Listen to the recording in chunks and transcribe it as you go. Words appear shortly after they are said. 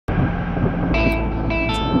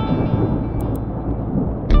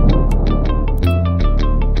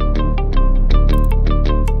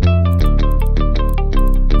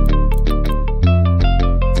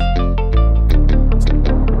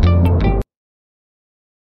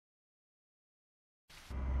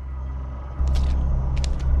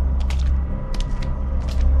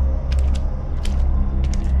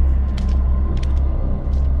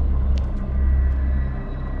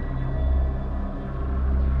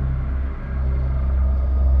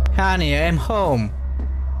Honey, I'm home.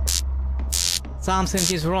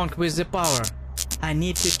 Something is wrong with the power. I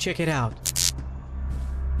need to check it out.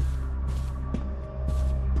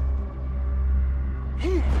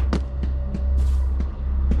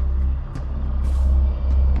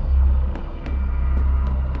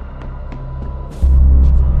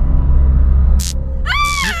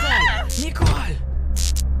 Nicole!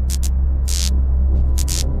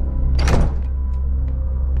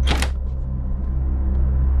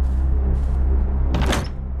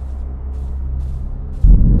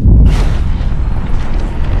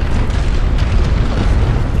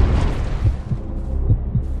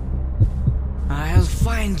 I'll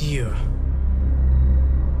find you.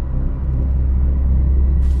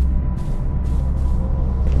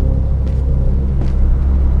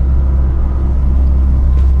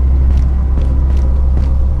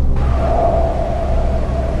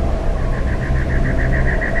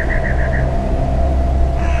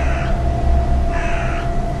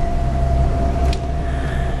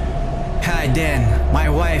 Hi Dan, my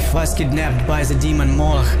wife was kidnapped by the demon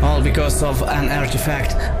Moloch, all because of an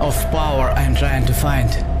artifact of power I'm trying to find.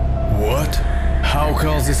 What? How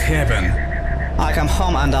could this happen? I come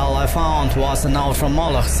home and all I found was a note from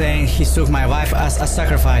Moloch saying he took my wife as a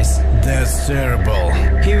sacrifice. That's terrible.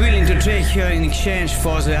 He willing to take her in exchange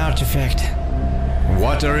for the artifact.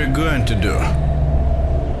 What are you going to do?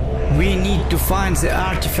 We need to find the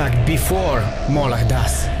artifact before Moloch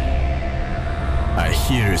does. I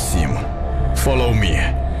hear you, Sim. Follow me.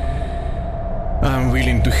 I'm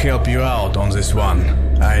willing to help you out on this one.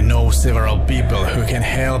 I know several people who can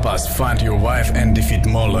help us find your wife and defeat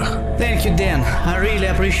Moloch. Thank you, Dan. I really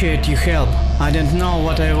appreciate your help. I don't know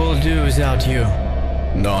what I will do without you.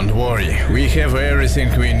 Don't worry, we have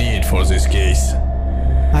everything we need for this case.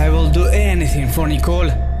 I will do anything for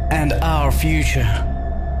Nicole and our future.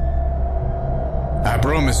 I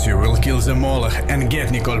promise you we'll kill the Moloch and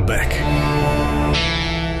get Nicole back.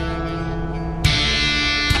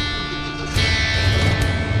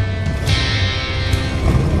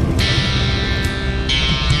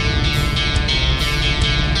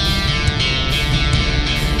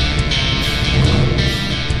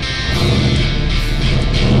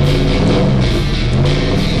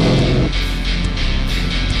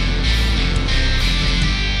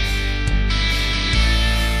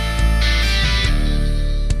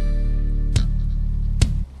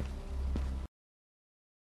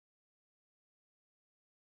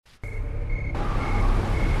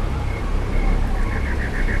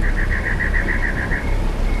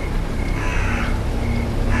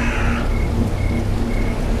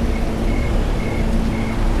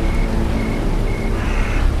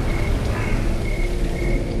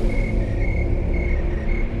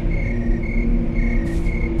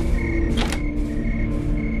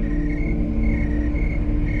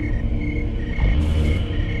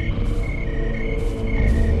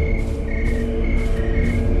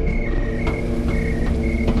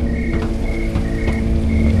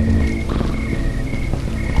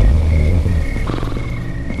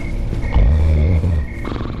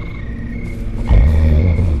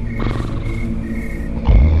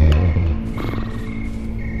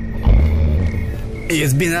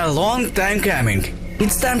 It's been a long time coming.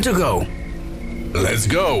 It's time to go. Let's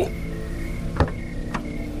go!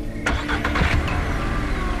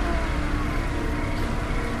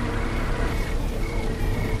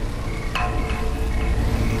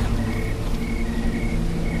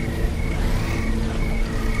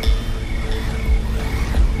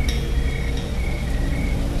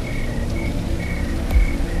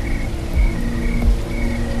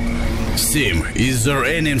 Sim, is there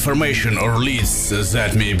any information or leads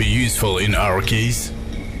that may be useful in our case?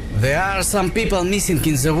 There are some people missing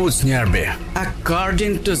in the woods nearby.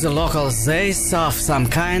 According to the locals, they saw some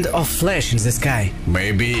kind of flash in the sky.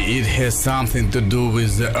 Maybe it has something to do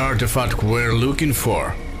with the artifact we're looking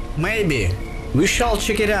for. Maybe. We shall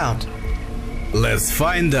check it out. Let's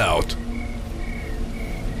find out.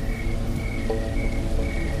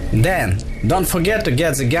 Dan, don't forget to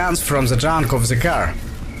get the guns from the trunk of the car.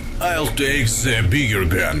 I'll take the bigger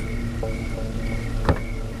gun.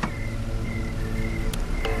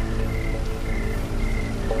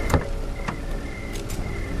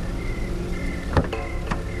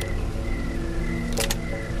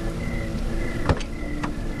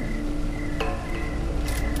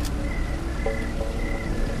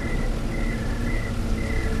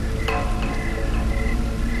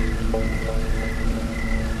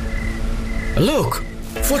 Look!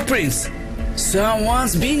 Footprints!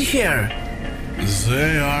 Someone's been here!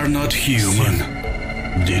 They are not human.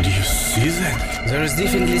 Did you see that? There is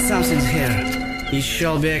definitely something here. It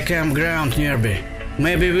shall be a campground nearby.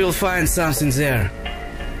 Maybe we'll find something there.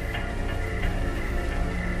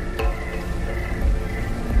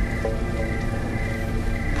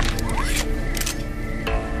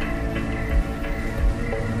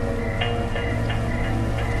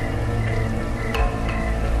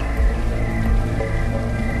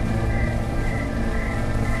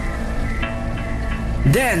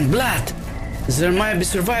 Dan, blood! There might be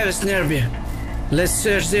survivors nearby. Let's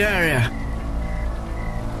search the area.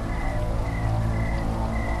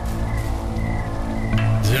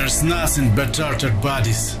 There's nothing but tortured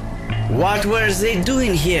bodies. What were they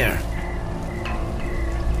doing here?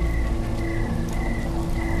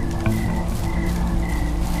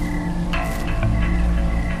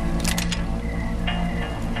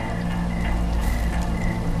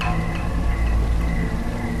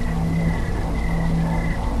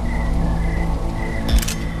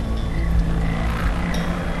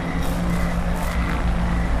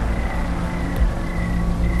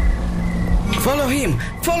 Follow him!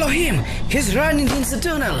 Follow him! He's running in the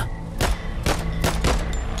tunnel!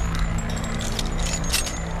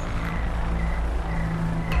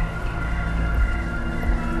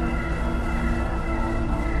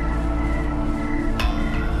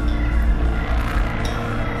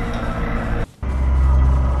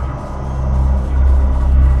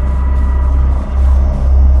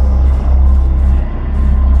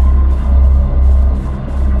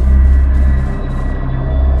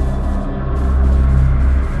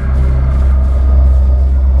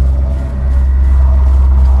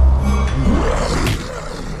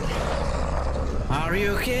 Are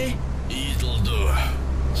you okay? It'll do.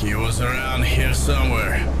 He was around here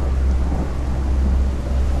somewhere.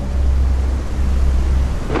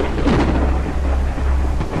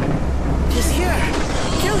 He's here!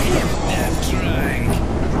 Kill him! I'm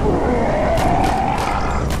trying.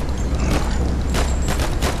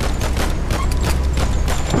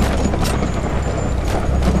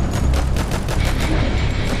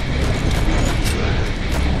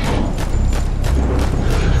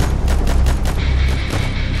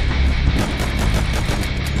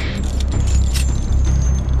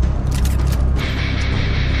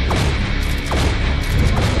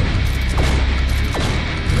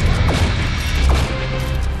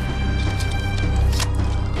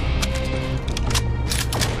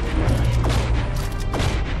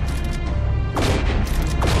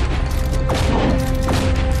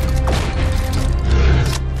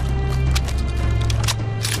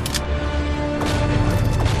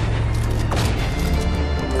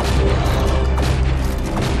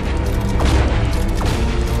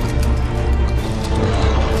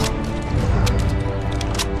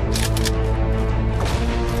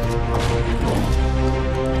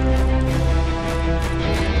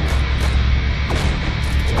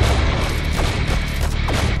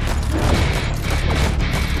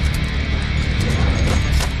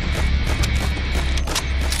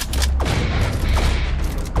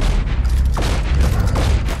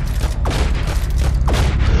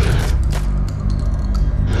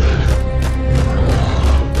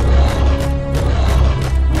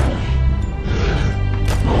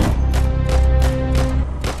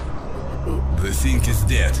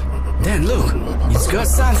 Dan, look! It's got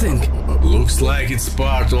something! Looks like it's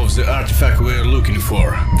part of the artifact we're looking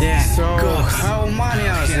for. Dan, So, go! How many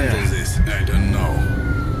are Handle there? this, I don't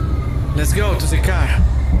know. Let's go to the car.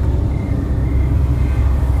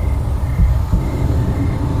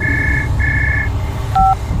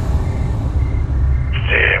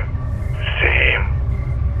 Sim,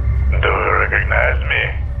 do you recognize me?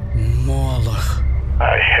 Moloch.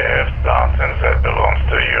 I have something that belongs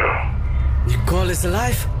to you. Nicole is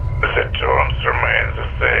alive? The terms remain the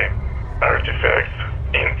same. Artifacts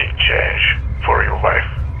in exchange for your wife.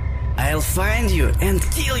 I'll find you and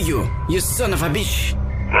kill you, you son of a bitch!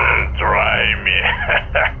 Try me.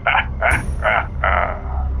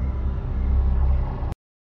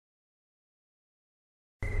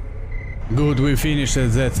 Good, we finished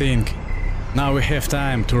that thing. Now we have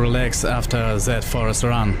time to relax after that forest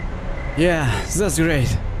run. Yeah, that's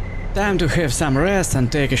great. Time to have some rest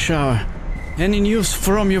and take a shower. Any news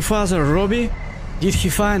from your father, Robbie? Did he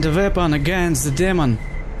find a weapon against the demon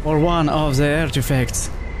or one of the artifacts?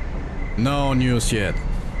 No news yet.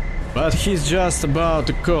 But he's just about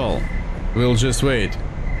to call. We'll just wait.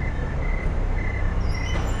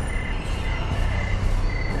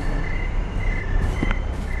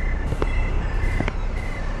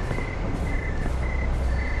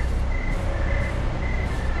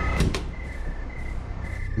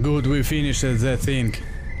 Good, we finished that thing.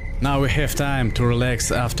 Now we have time to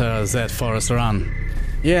relax after that forest run.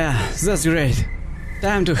 Yeah, that's great.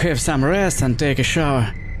 Time to have some rest and take a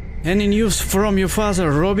shower. Any news from your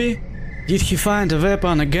father, Robbie? Did he find a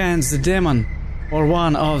weapon against the demon or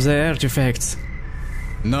one of the artifacts?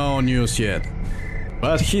 No news yet.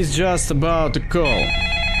 But he's just about to call.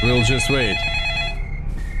 We'll just wait.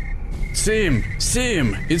 Sim,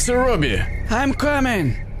 it's Robbie. I'm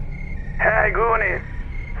coming. Hey, Goonies.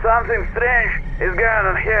 Something strange is going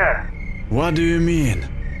on here. What do you mean?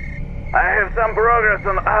 I have some progress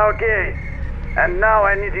on our case, and now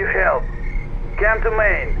I need your help. Come to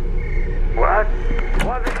Maine. What?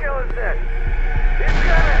 What the hell is that?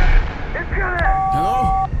 It's coming!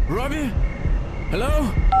 Hello? Robbie? Hello?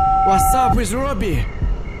 What's up with Robbie?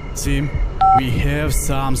 Sim, we have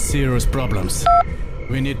some serious problems.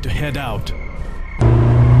 We need to head out.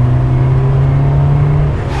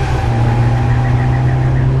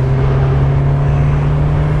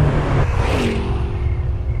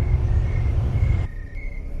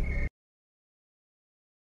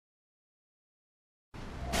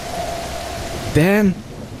 Dan,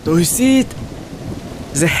 do you see it?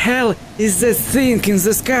 The hell is that thing in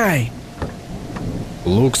the sky?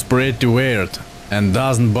 Looks pretty weird and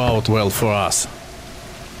doesn't bode well for us.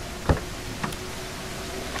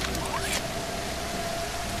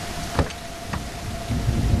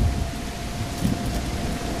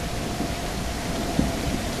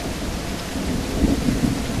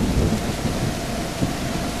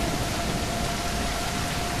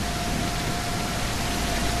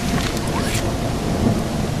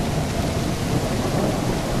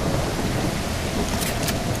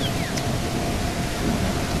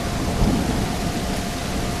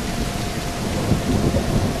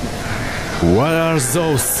 What are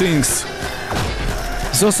those things?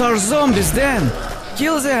 Those are zombies, Dan!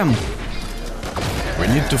 Kill them! We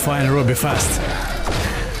need to find Robbie fast.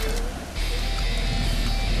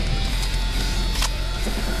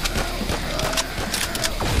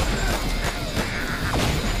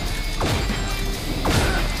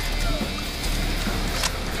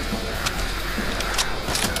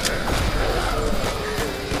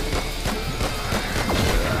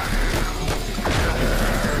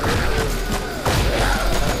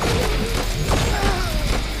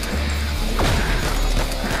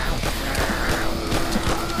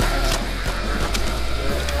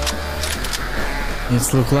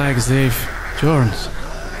 It looks like they've turned.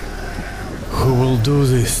 Who will do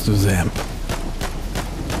this to them?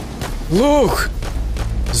 Look!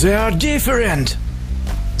 They are different!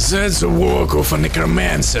 That's the work of a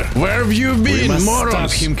necromancer. Where have you been, We must morons?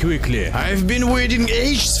 stop him quickly. I've been waiting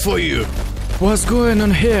ages for you. What's going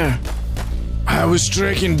on here? I was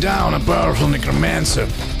tracking down a powerful necromancer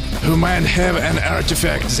who might have an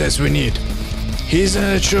artifact that we need. He's in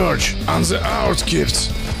a church on the outskirts.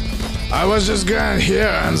 I was just going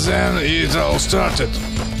here and then it all started.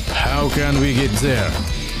 How can we get there?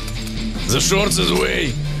 The shortest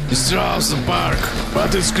way is through the park,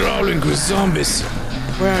 but it's crawling with zombies.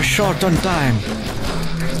 We are short on time.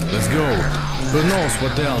 Let's go. Who knows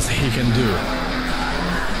what else he can do?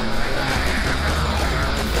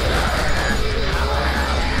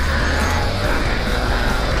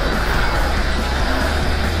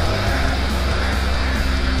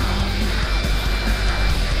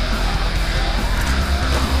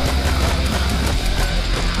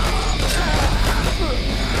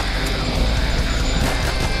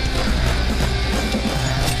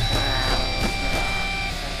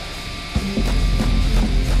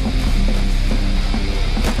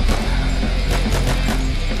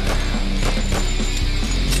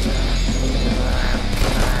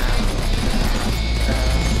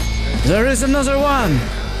 There is another one!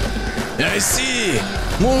 I see!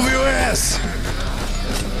 Move your ass!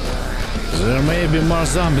 There may be more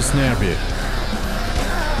zombies nearby.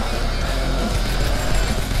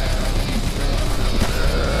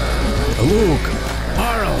 Look!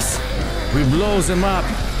 Barrels! We blow them up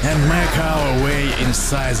and make our way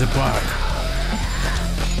inside the park.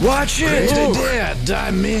 Watch it! Great Look! idea,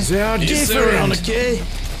 dummy! They are Is everyone different! okay?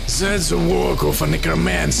 That's the work of a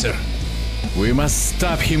necromancer. We must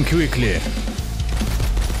stop him quickly.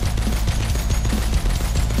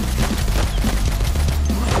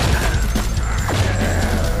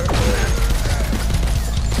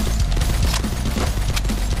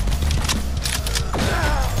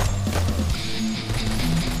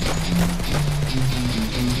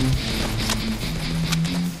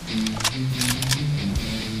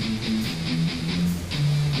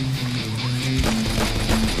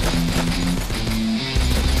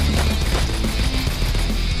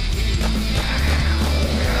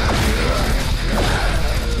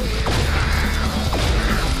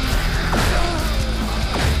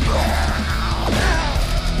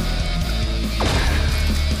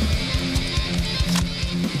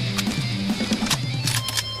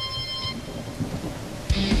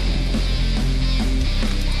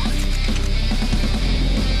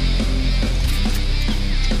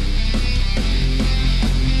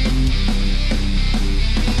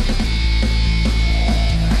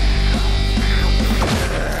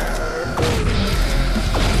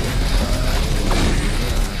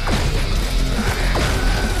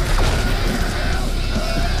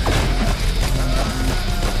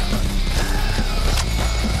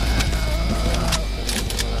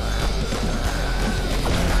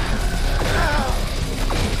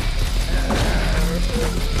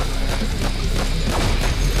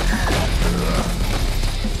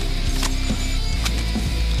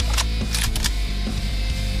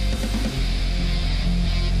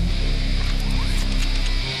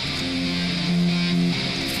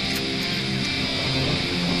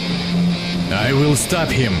 stop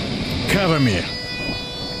him. Cover me.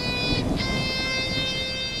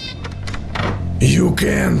 You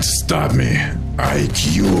can't stop me. I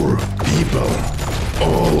cure people.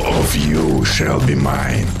 All of you shall be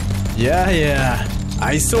mine. Yeah.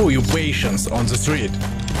 I saw you patience on the street.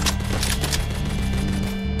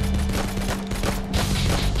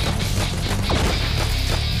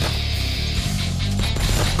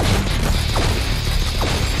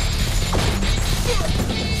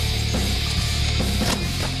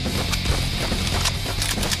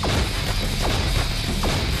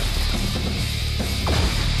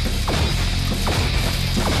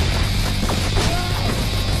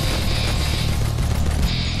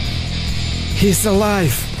 He's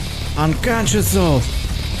alive! Unconscious soul!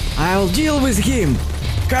 I'll deal with him!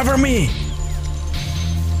 Cover me!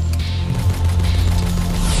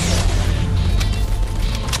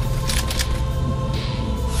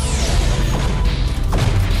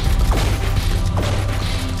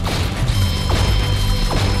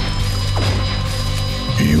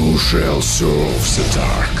 You shall serve the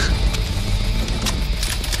dark.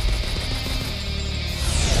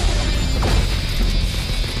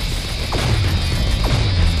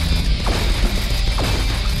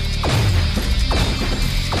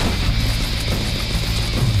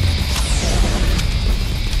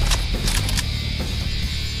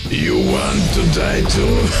 You want to die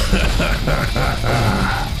too?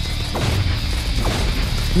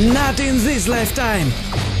 Not in this lifetime!